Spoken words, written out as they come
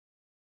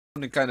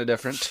something kind of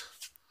different.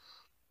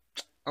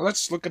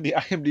 Let's look at the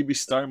IMDB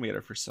Star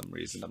Meter for some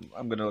reason.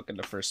 I'm gonna look at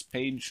the first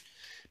page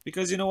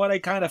because you know what? I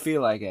kind of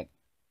feel like it,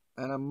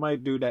 and I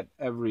might do that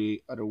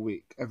every other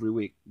week. Every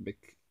week,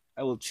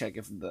 I will check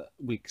if the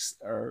weeks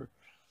are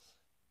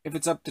if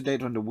it's up to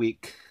date on the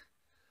week.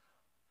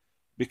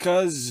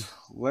 Because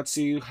let's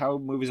see how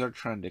movies are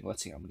trending.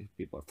 Let's see how many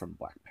people are from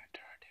Black Panther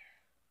are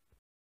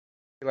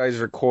there. Realize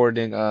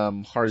recording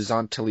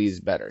horizontally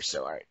is better.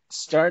 So alright,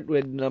 start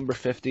with number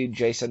 50,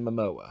 Jason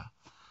Momoa.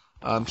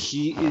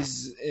 He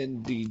is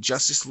in the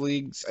Justice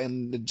Leagues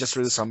and it just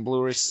released on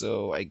Blu-ray,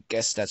 so I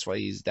guess that's why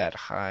he's that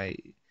high.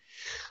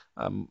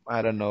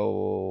 I don't know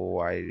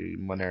why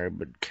Monero,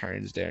 but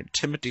Karen's there.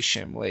 Timothy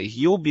Chalamet.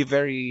 He'll be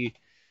very.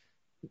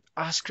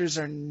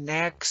 Oscars are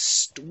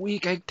next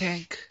week, I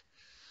think.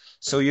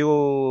 So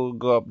you'll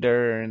go up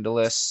there in the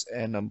list,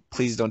 and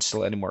please don't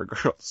steal any more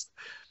girls.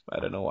 I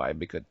don't know why,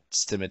 because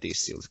Timothy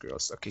steals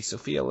girls. Okay,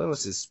 Sophia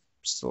Lillis is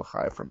still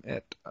high from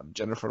it.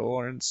 Jennifer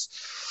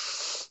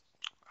Lawrence.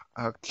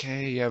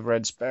 Okay, you have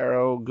Red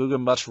Sparrow,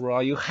 Guggenbus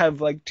Raw. You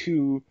have like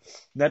 2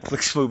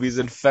 Netflix movies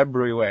in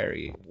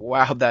February.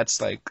 Wow,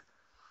 that's like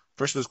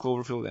first was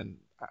Cloverfield, and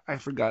I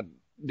forgot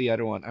the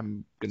other one.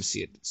 I'm gonna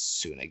see it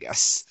soon, I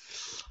guess.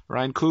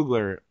 Ryan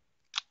Coogler,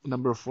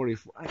 number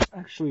 44. I'm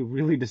actually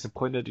really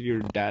disappointed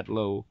you're that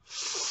low,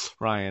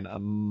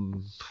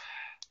 Ryan.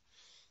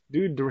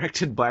 Dude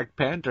directed Black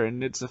Panther,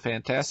 and it's a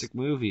fantastic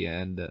movie,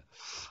 and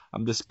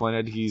I'm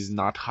disappointed he's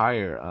not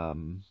higher.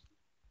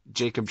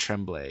 Jacob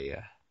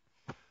Tremblay.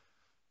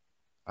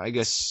 I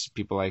guess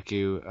people like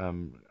you.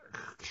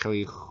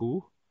 Kelly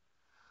who?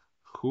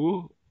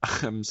 Who?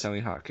 Sally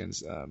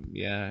Hawkins.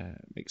 Yeah,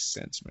 makes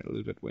sense.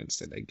 Elizabeth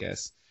Winstead, I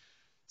guess.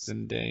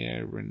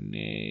 Zendaya,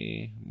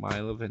 Renee,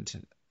 Milo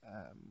Vinton.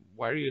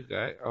 Why are you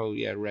guys? Oh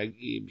yeah, Reg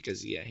E,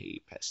 because yeah,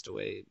 he passed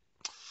away,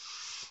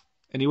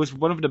 and he was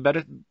one of the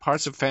better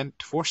parts of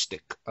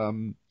Fantastic.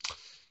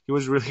 He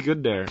was really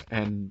good there,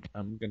 and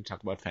I'm gonna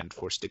talk about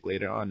Fantastic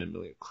later on.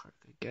 Emilia Clarke,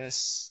 I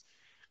guess.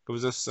 It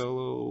was a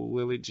solo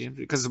Lily James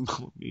because of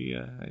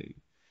yeah,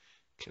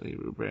 Kelly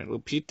Rubin,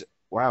 Lupita.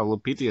 Wow,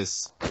 Lupita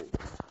is.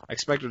 I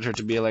expected her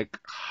to be like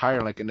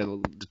higher, like in the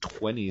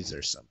 20s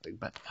or something,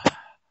 but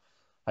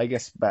I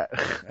guess that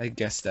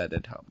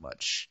didn't help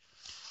much.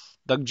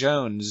 Doug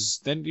Jones.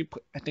 Then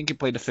I think he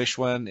played the fish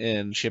one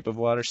in Shape of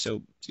Water,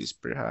 so he's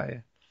pretty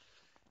high.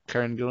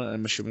 Karen Gillan,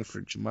 I'm assuming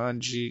for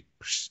Jumanji.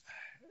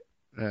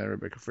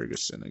 Rebecca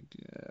Ferguson, I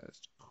guess.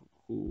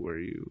 Who are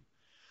you?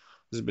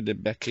 Elizabeth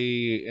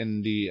Debicki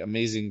in the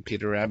Amazing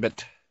Peter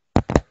Rabbit.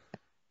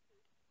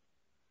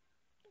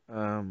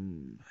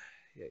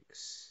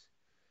 Yikes.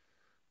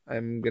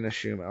 I'm gonna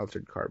assume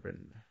Altered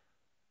Carbon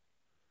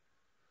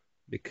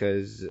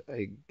because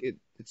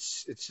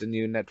it's the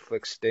new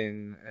Netflix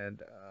thing,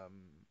 and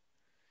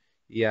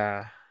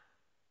yeah.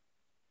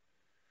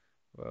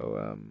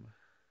 Well,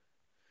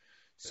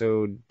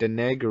 so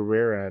Danae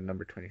Guerrera,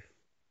 number 20,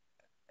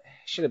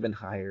 should have been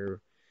higher.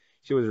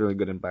 She was really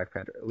good in Black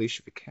Panther.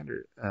 Alicia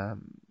Vikander,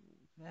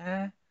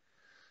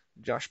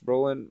 Josh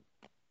Brolin,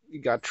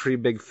 you got 3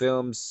 big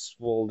films: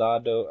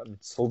 Soldado,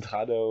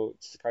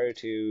 Sicario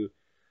 2,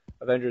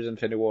 Avengers: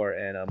 Infinity War,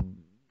 and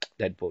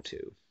Deadpool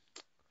 2.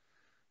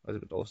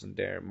 Elizabeth Olsen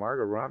there.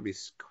 Margot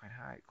Robbie's quite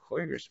high.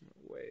 Chloe Grace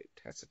Moretz,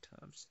 Tessa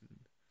Thompson.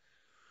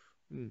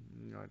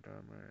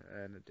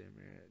 Anna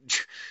Damon.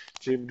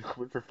 Jamie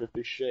Corbin for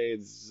 50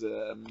 Shades.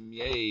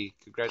 Yay,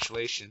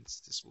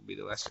 congratulations. This will be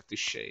the last 50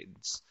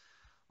 Shades.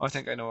 Oh, I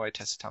think I know why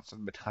Tessa Thompson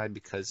is a bit high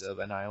because of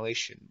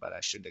Annihilation, but I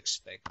should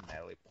expect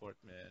Natalie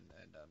Portman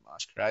and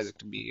Oscar Isaac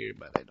to be here,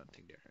 but I don't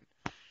think they're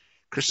here.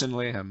 Kristen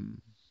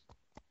Layham,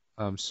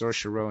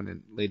 Saoirse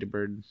Ronan, Lady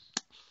Bird,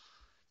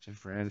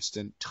 Jennifer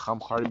Aniston, Tom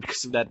Hardy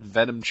because of that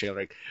Venom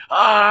trailer.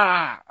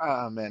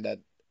 Man, that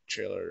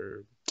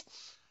trailer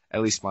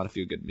at least spawned a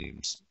few good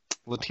memes.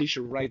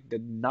 Letitia Wright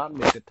did not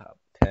make the top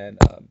 10.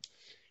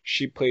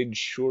 She played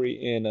Shuri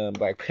in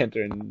Black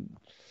Panther, and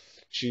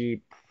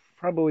she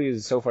probably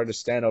is so far the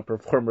standout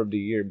performer of the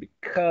year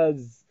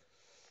because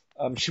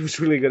she was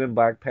really good in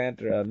Black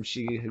Panther.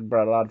 She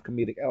brought a lot of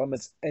comedic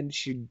elements, and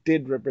she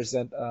did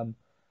represent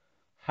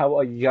how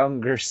a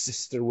younger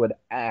sister would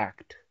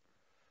act.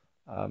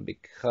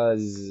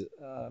 Because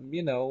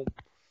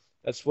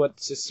that's what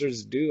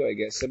sisters do, I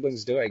guess.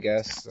 Siblings do, I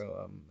guess.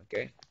 So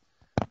okay.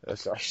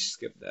 Sorry,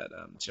 skip that.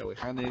 Shelley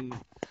Hanning,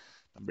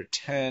 number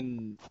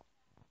 10.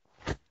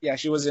 Yeah,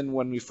 she was in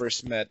When We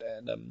First Met,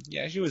 and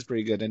yeah, she was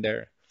pretty good in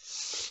there.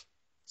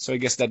 So I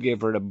guess that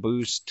gave her a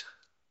boost.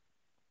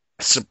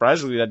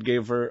 Surprisingly, that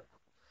gave her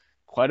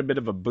quite a bit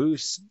of a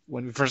boost.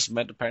 When We First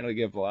Met apparently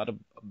gave a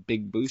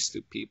big boost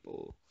to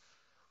people.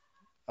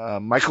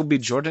 Michael B.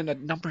 Jordan at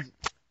number.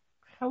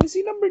 How is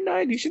he number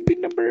 9? He should be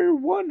number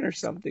 1 or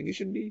something. He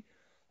should be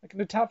like in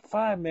the top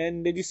 5,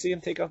 man. Did you see him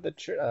take off the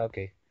shirt?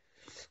 Okay.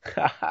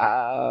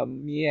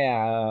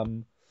 Yeah.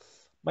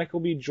 Michael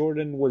B.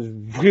 Jordan was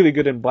really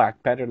good in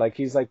Black Panther. Like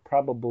he's like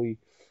probably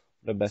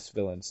the best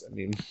villains. I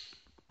mean,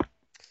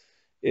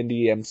 in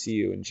the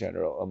MCU in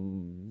general.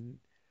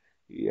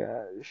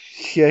 Yeah,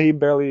 yeah, he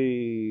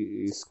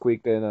barely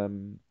squeaked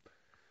in.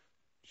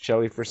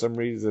 Shelley for some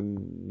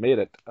reason made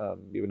it,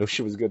 even though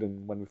she was good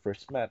in when we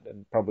first met,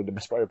 and probably the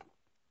best part of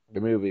the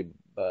movie.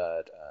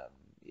 But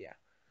yeah,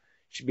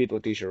 she beat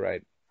Letitia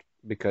Wright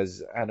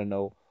because I don't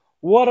know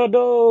what are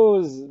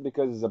those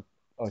because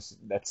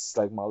that's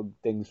like my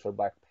things for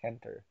Black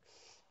Panther.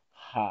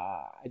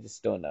 I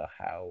just don't know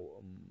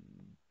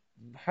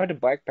how the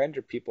Black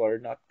Panther people are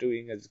not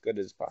doing as good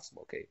as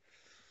possible. Okay,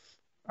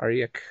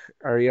 Ariel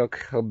Ariel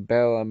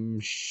Cabell, I'm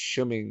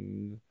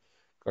assuming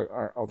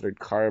or Altered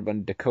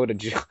Carbon, Dakota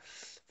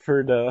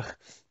for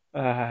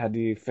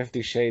the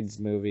 50 Shades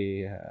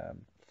movie.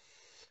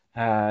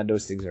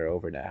 Those things are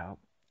over now.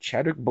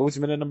 Chadwick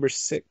Boseman at number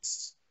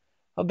 6.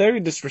 How dare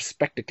you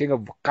disrespect the King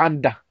of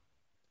Wakanda?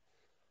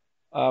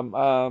 Um,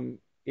 um,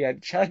 yeah,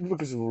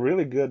 Chadwick is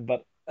really good,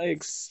 but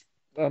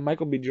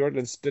Michael B.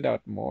 Jordan stood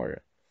out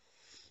more.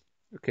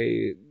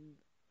 Okay,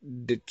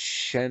 the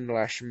Chen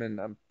Lashman,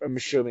 I'm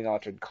assuming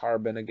Altered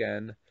Carbon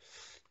again.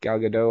 Gal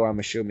Gadot, I'm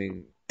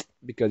assuming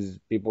because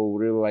people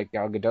really like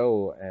Gal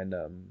Gadot, and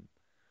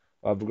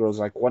of girls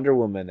like Wonder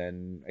Woman,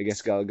 and I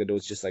guess Gal Gadot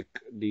is just like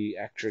the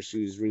actress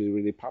who's really,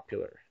 really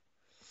popular.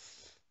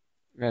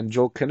 And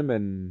Joel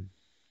Kinnaman,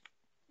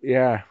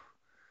 yeah,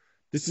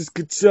 this is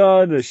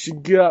Katana. She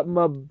got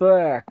my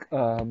back.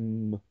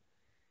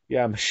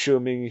 Yeah, I'm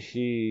assuming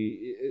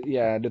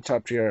yeah, the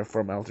top tier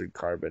from Altered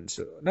Carbon.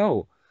 So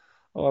no,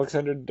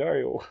 Alexander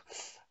Dario,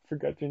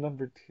 forgot your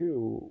number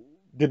 2.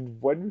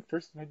 Did when we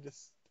first met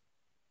just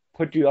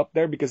put you up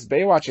there because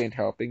Baywatch ain't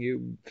helping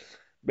you?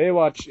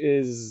 Baywatch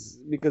is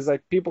because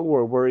like people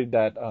were worried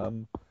that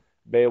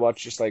Baywatch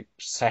just like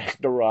sank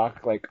the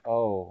rock like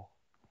oh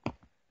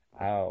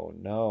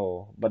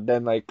no, but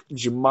then like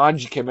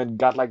Jumanji came and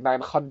got like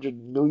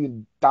 $900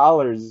 million.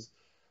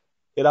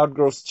 It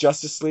outgrossed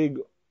Justice League.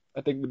 I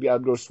think maybe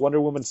outgrossed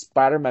Wonder Woman,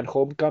 Spider-Man,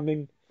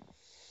 Homecoming.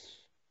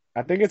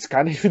 I think it's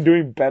kind of even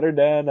doing better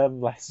than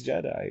Last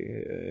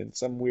Jedi in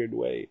some weird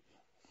way.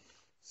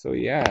 So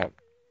yeah,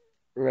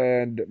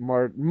 and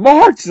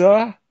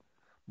Marta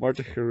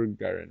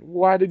Hirugaran.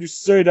 Why did you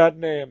say that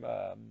name?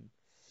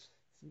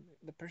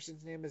 The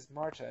person's name is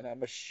Marta, and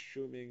I'm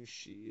assuming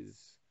she's.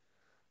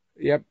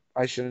 Yep,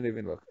 I shouldn't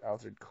even look.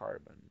 Altered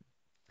Carbon.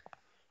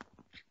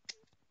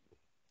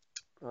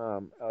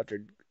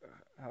 Altered.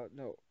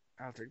 No,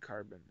 Altered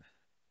Carbon.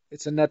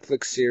 It's a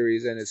Netflix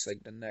series, and it's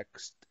like the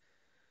next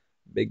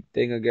big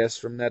thing, I guess,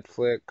 from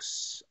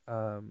Netflix.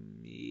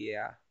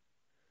 Yeah,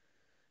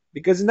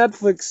 because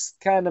Netflix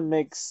kind of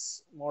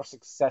makes more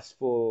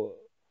successful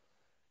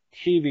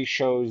TV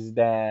shows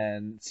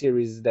than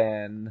series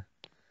than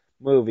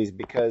movies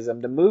because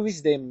the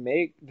movies they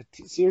make,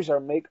 series are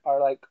like,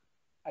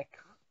 I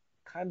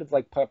kind of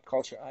like pop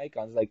culture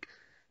icons. Like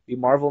the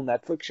Marvel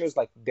Netflix shows,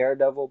 like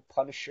Daredevil,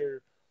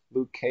 Punisher,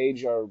 Luke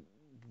Cage, are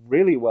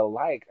really well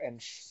liked,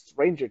 and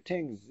Stranger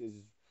Things is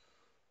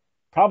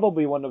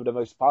probably one of the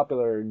most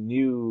popular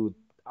new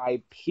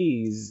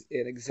IPs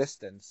in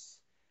existence.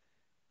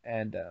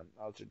 And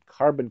Altered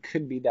Carbon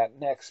could be that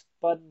next,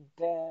 but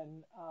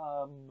then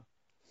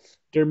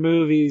their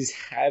movies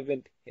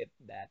haven't hit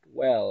that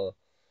well.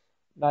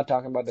 Not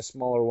talking about the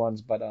smaller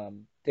ones, but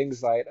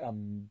things like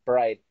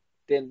Bright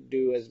didn't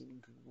do as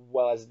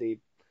well as they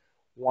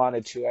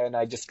wanted to, and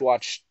I just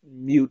watched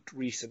Mute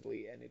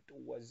recently, and it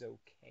was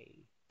okay.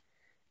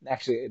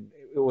 Actually,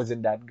 it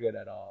wasn't that good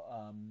at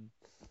all.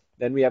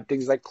 Then we have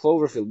things like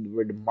Cloverfield,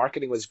 where the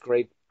marketing was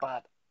great,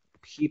 but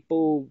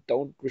people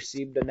don't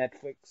receive the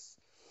Netflix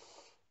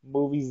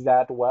movies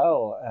that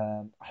well.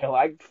 I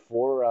liked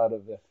 4 out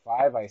of the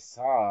 5 I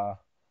saw.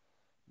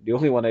 The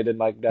only one I didn't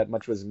like that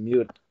much was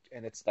Mute,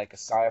 and it's like a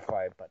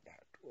sci-fi, but that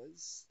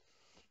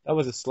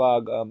was a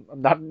slog.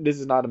 I'm not. This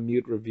is not a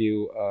Mute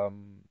review.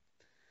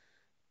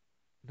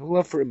 No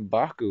love for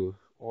M'Baku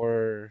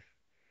or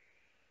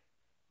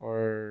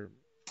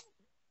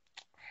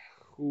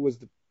who was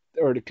the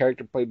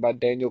character played by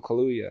Daniel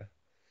Kaluuya.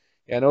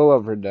 Yeah, no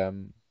love for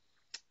them.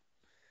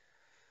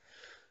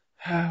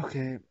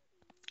 Okay,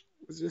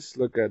 let's just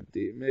look at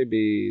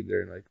maybe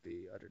they're like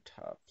the other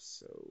tops.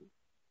 So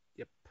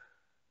yep.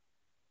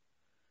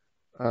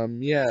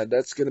 Yeah,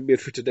 that's gonna be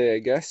it for today, I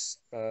guess.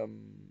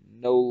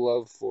 No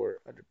love for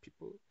other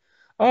people.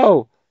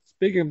 Oh,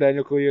 speaking of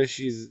Daniel Kaluuya,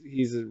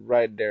 he's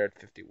right there at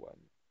 51.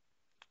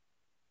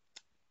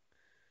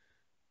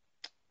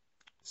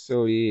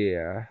 So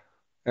yeah.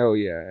 Oh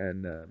yeah,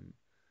 and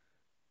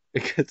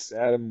because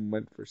Adam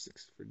went for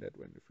 6 for Dead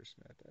when we first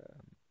met.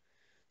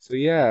 So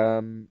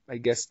yeah, I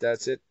guess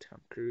that's it.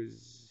 Tom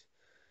Cruise,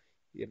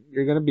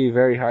 you're gonna be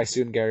very high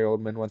soon, Gary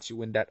Oldman, once you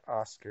win that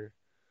Oscar.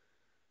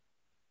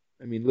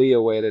 I mean,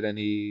 Leo waited and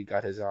he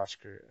got his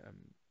Oscar.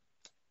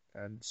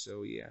 And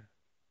so yeah,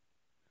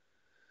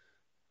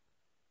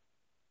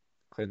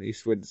 Clint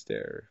Eastwood's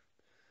there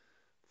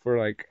for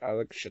like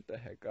Alex, shut the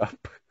heck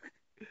up.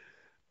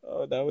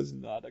 Oh, that was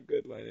not a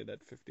good line in that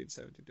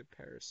 1517 to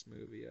Paris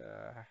movie.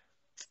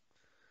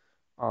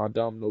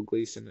 Domhnall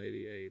Gleeson,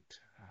 88.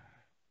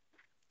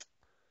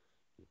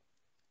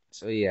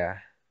 So yeah,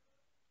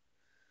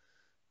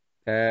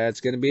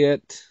 That's gonna be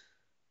it.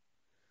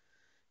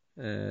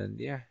 And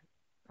yeah.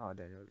 Oh,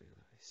 Daniel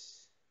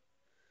Day-Lewis.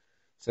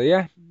 So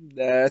yeah,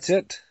 that's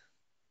it.